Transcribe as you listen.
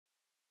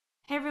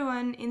Hey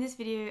everyone, in this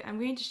video I'm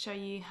going to show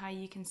you how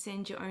you can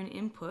send your own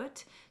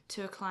input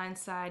to a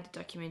client-side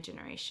document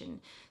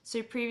generation.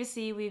 So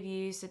previously we've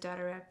used the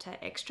DataRaptor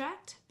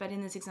Extract, but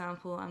in this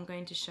example I'm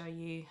going to show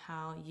you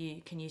how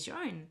you can use your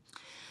own.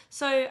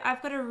 So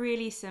I've got a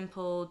really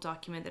simple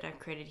document that I've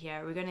created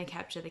here. We're going to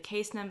capture the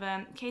case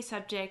number, case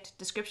subject,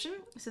 description.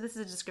 So this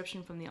is a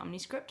description from the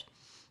OmniScript.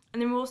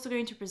 And then we're also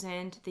going to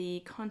present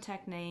the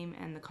contact name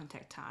and the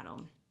contact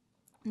title.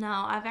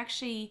 Now I've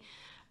actually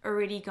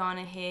already gone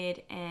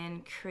ahead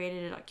and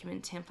created a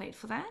document template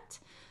for that.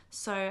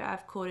 So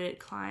I've called it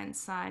client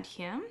side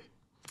here,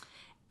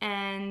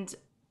 and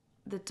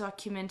the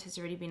document has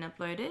already been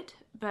uploaded.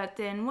 But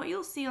then what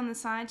you'll see on the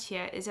side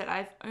here is that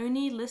I've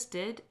only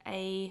listed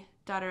a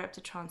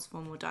DataRaptor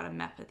transform or data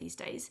mapper these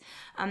days.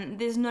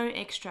 There's no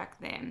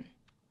extract there.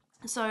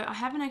 So I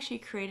haven't actually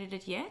created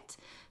it yet.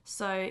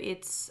 So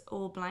it's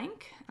all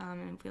blank,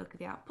 and if we look at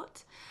the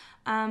output.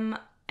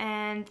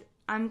 And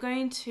I'm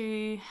going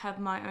to have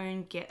my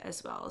own get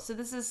as well. So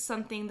this is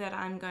something that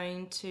I'm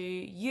going to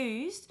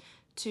use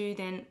to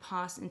then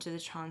pass into the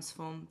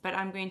transform, but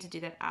I'm going to do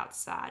that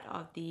outside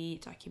of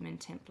the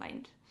document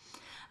template.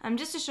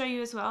 Just to show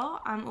you as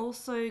well, I'm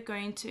also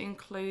going to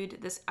include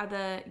this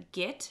other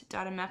get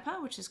data mapper,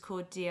 which is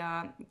called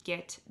dr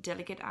get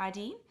delegate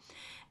ID.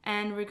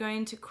 And we're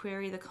going to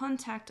query the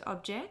contact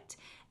object.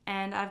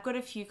 And I've got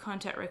a few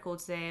contact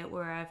records there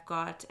where I've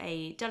got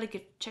a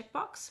delegate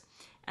checkbox,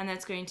 and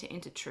that's going to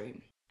enter true.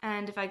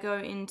 And if I go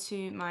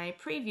into my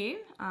preview,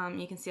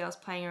 you can see I was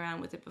playing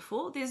around with it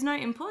before. There's no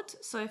input,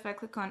 so if I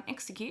click on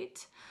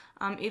execute,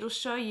 it'll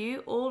show you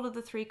all of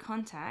the 3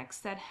 contacts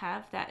that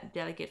have that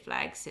delegate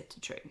flag set to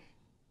true.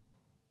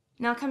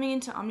 Now coming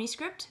into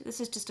OmniScript,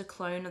 this is just a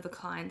clone of the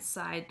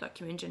client-side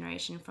document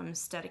generation from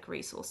static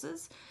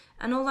resources.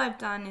 And all I've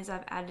done is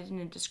I've added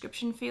in a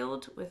description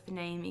field with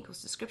name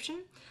equals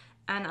description.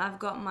 And I've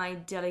got my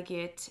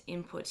delegate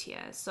input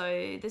here.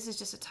 So this is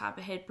just a type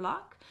ahead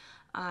block.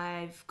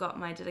 I've got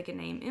my delegate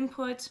name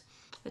input.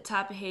 The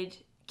type ahead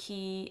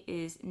key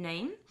is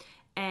name.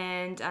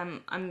 And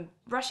I'm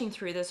rushing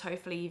through this.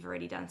 Hopefully you've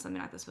already done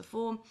something like this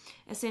before.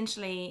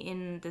 Essentially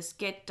in this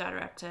get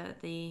DataRaptor,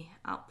 the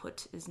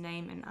output is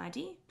name and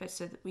ID, but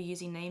so that we're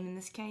using name in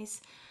this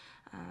case.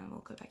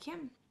 We'll go back here.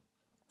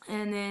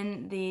 And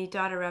then the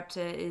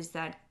DataRaptor is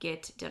that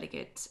get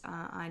delegate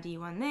ID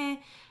one there.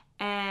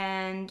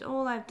 And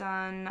all I've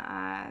done,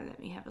 let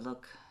me have a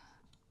look.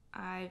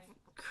 I've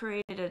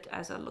created it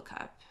as a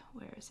lookup.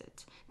 Where is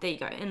it? There you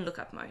go, in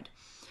lookup mode.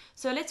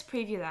 So let's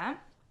preview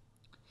that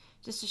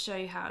just to show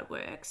you how it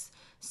works.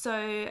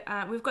 So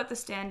we've got the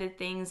standard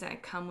things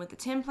that come with the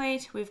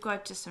template. We've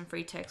got just some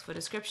free text for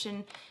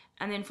description.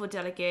 And then for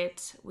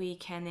delegate, we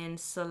can then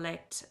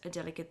select a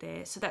delegate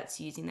there. So that's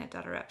using that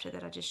DataRaptor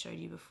that I just showed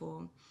you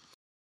before.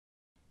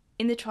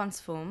 In the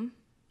transform,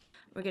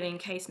 we're getting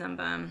case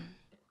number, and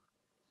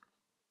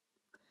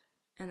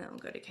then we'll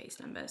go to case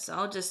number. So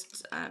I'll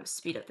just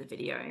speed up the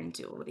video and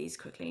do all of these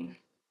quickly.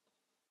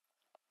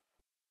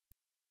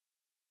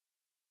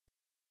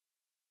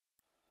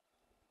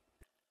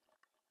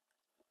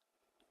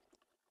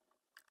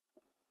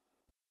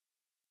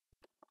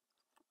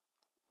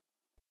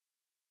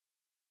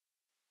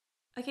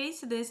 Okay,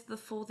 so there's the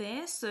 4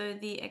 there. So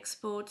the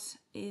export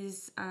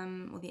is,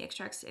 or the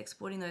extract's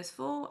exporting those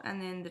 4, and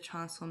then the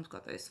transform's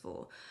got those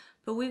 4.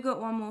 But we've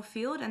got one more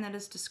field, and that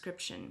is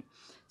description.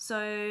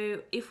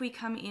 So if we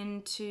come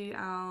into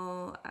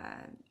our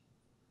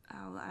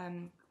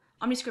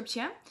OmniScript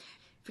here,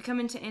 if we come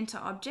into enter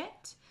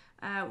object,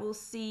 we'll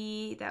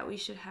see that we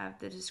should have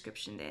the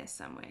description there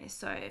somewhere.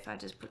 So if I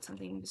just put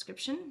something in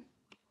description,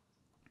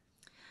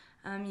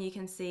 you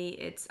can see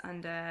it's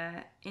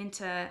under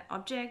enter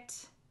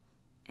object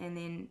and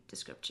then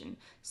description.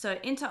 So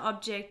enter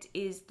object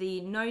is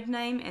the node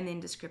name, and then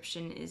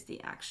description is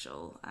the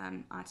actual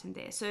item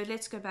there. So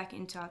let's go back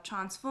into our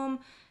transform,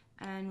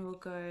 and we'll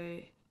go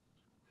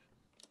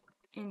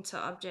enter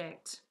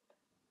object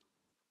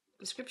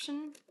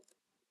description,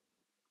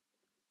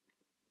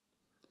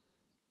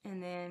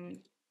 and then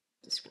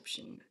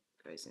description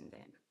goes in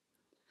there.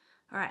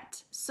 All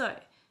right, so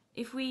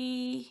if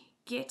we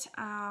get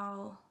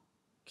our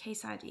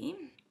case ID,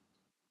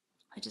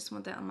 I just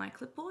want that on my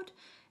clipboard,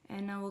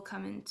 and now we'll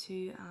come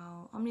into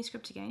our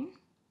OmniScript again,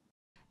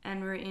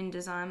 and we're in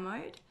design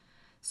mode.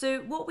 So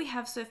what we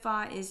have so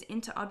far is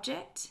enter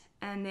object,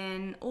 and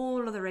then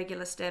all of the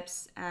regular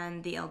steps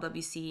and the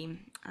LWC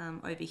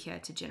over here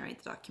to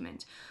generate the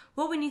document.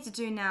 What we need to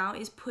do now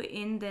is put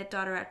in the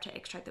DataRaptor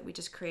extract that we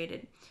just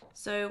created.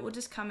 So we'll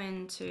just come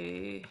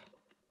into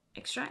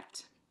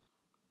extract,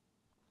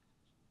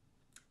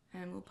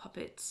 and we'll pop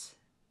it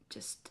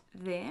just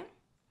there.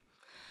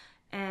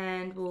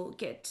 And we'll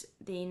get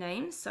the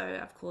name, so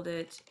I've called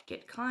it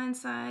get client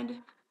side.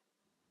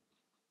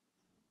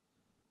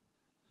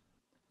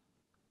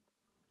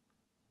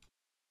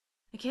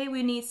 Okay,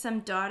 we need some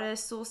data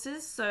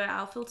sources, so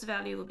our filter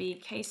value will be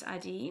case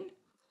ID,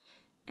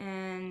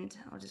 and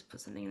I'll just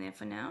put something in there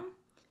for now.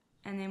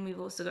 And then we've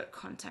also got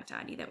contact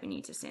ID that we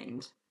need to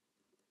send.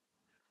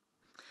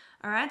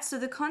 All right, so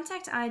the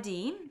contact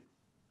ID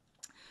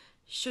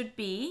should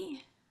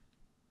be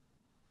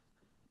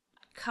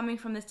coming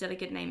from this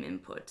delegate name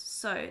input.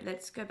 So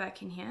let's go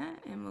back in here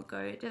and we'll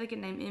go delegate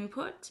name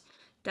input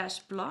dash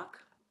block,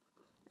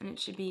 and it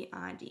should be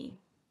ID.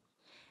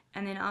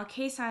 And then our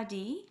case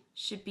ID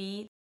should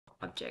be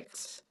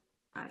object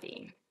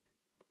ID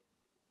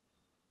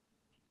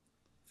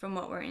from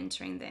what we're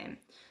entering there.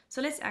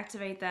 So let's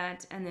activate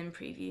that and then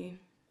preview.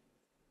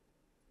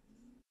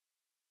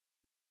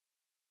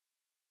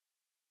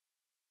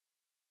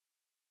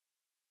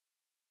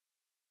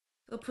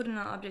 We'll put in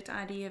our object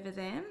ID over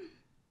there.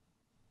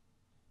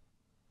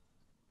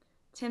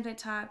 Template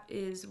type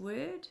is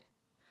Word.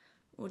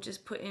 We'll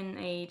just put in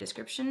a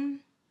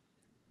description.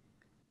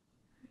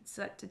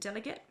 Select a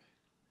delegate.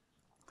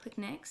 Click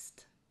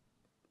Next.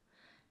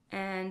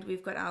 And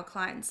we've got our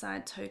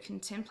client-side token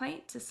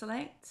template to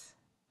select.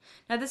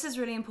 Now this is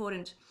really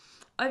important.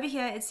 Over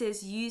here it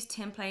says use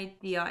template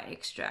DI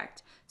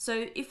extract.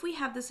 So if we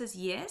have this as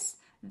yes,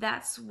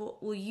 that's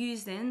what we'll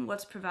use then,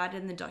 what's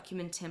provided in the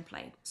document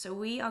template. So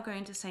we are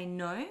going to say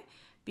no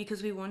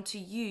because we want to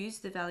use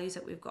the values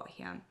that we've got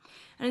here.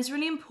 And it's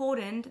really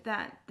important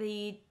that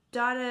the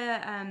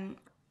data,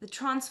 the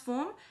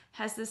transform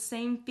has the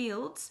same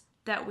fields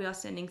that we are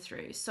sending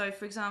through. So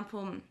for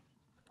example,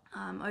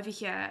 over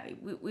here,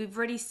 we've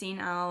already seen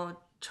our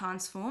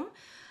transform,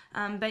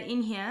 but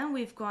in here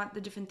we've got the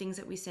different things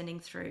that we're sending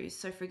through.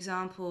 So for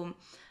example,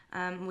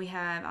 we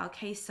have our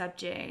case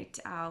subject,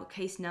 our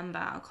case number,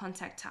 our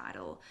contact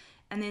title,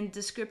 and then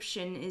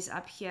description is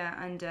up here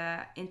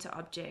under enter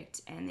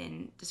object and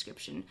then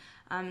description.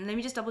 Let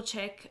me just double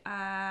check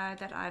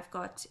that I've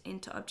got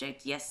enter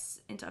object. Yes,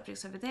 enter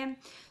object's over there.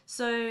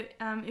 So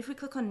if we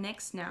click on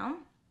next now,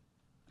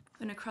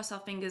 I'm going to cross our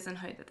fingers and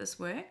hope that this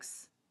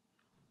works.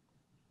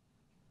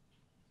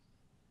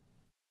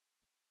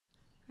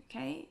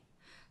 Okay,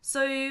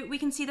 so we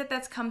can see that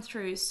that's come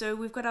through. So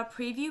we've got our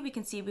preview, we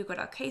can see we've got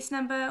our case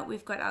number,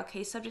 we've got our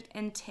case subject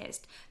and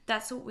test.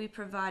 That's what we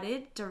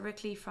provided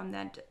directly from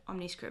that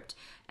OmniScript.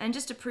 And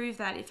just to prove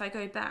that, if I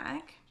go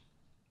back,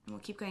 we'll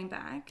keep going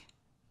back,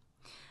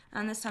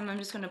 and this time I'm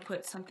just going to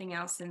put something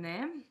else in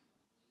there.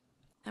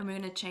 And we're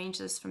going to change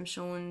this from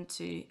Sean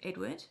to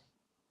Edward.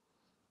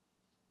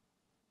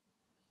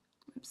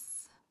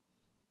 Oops.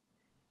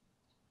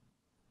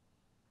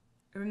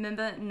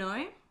 Remember,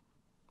 no.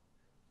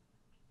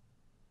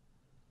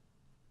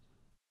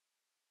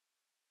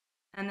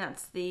 And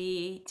that's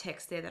the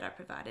text there that I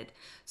provided.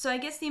 So I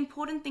guess the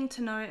important thing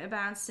to know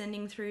about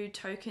sending through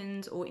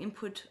tokens or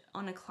input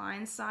on a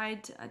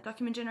client-side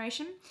document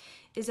generation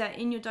is that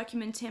in your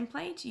document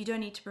template, you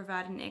don't need to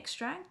provide an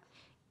extract.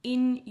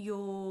 In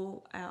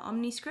your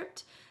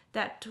OmniScript,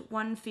 that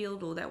one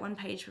field or that one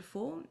page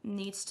before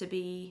needs to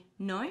be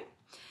no.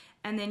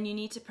 And then you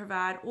need to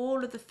provide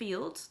all of the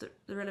fields,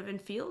 the relevant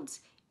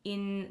fields,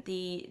 in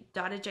the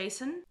data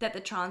JSON that the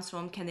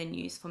transform can then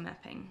use for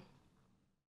mapping.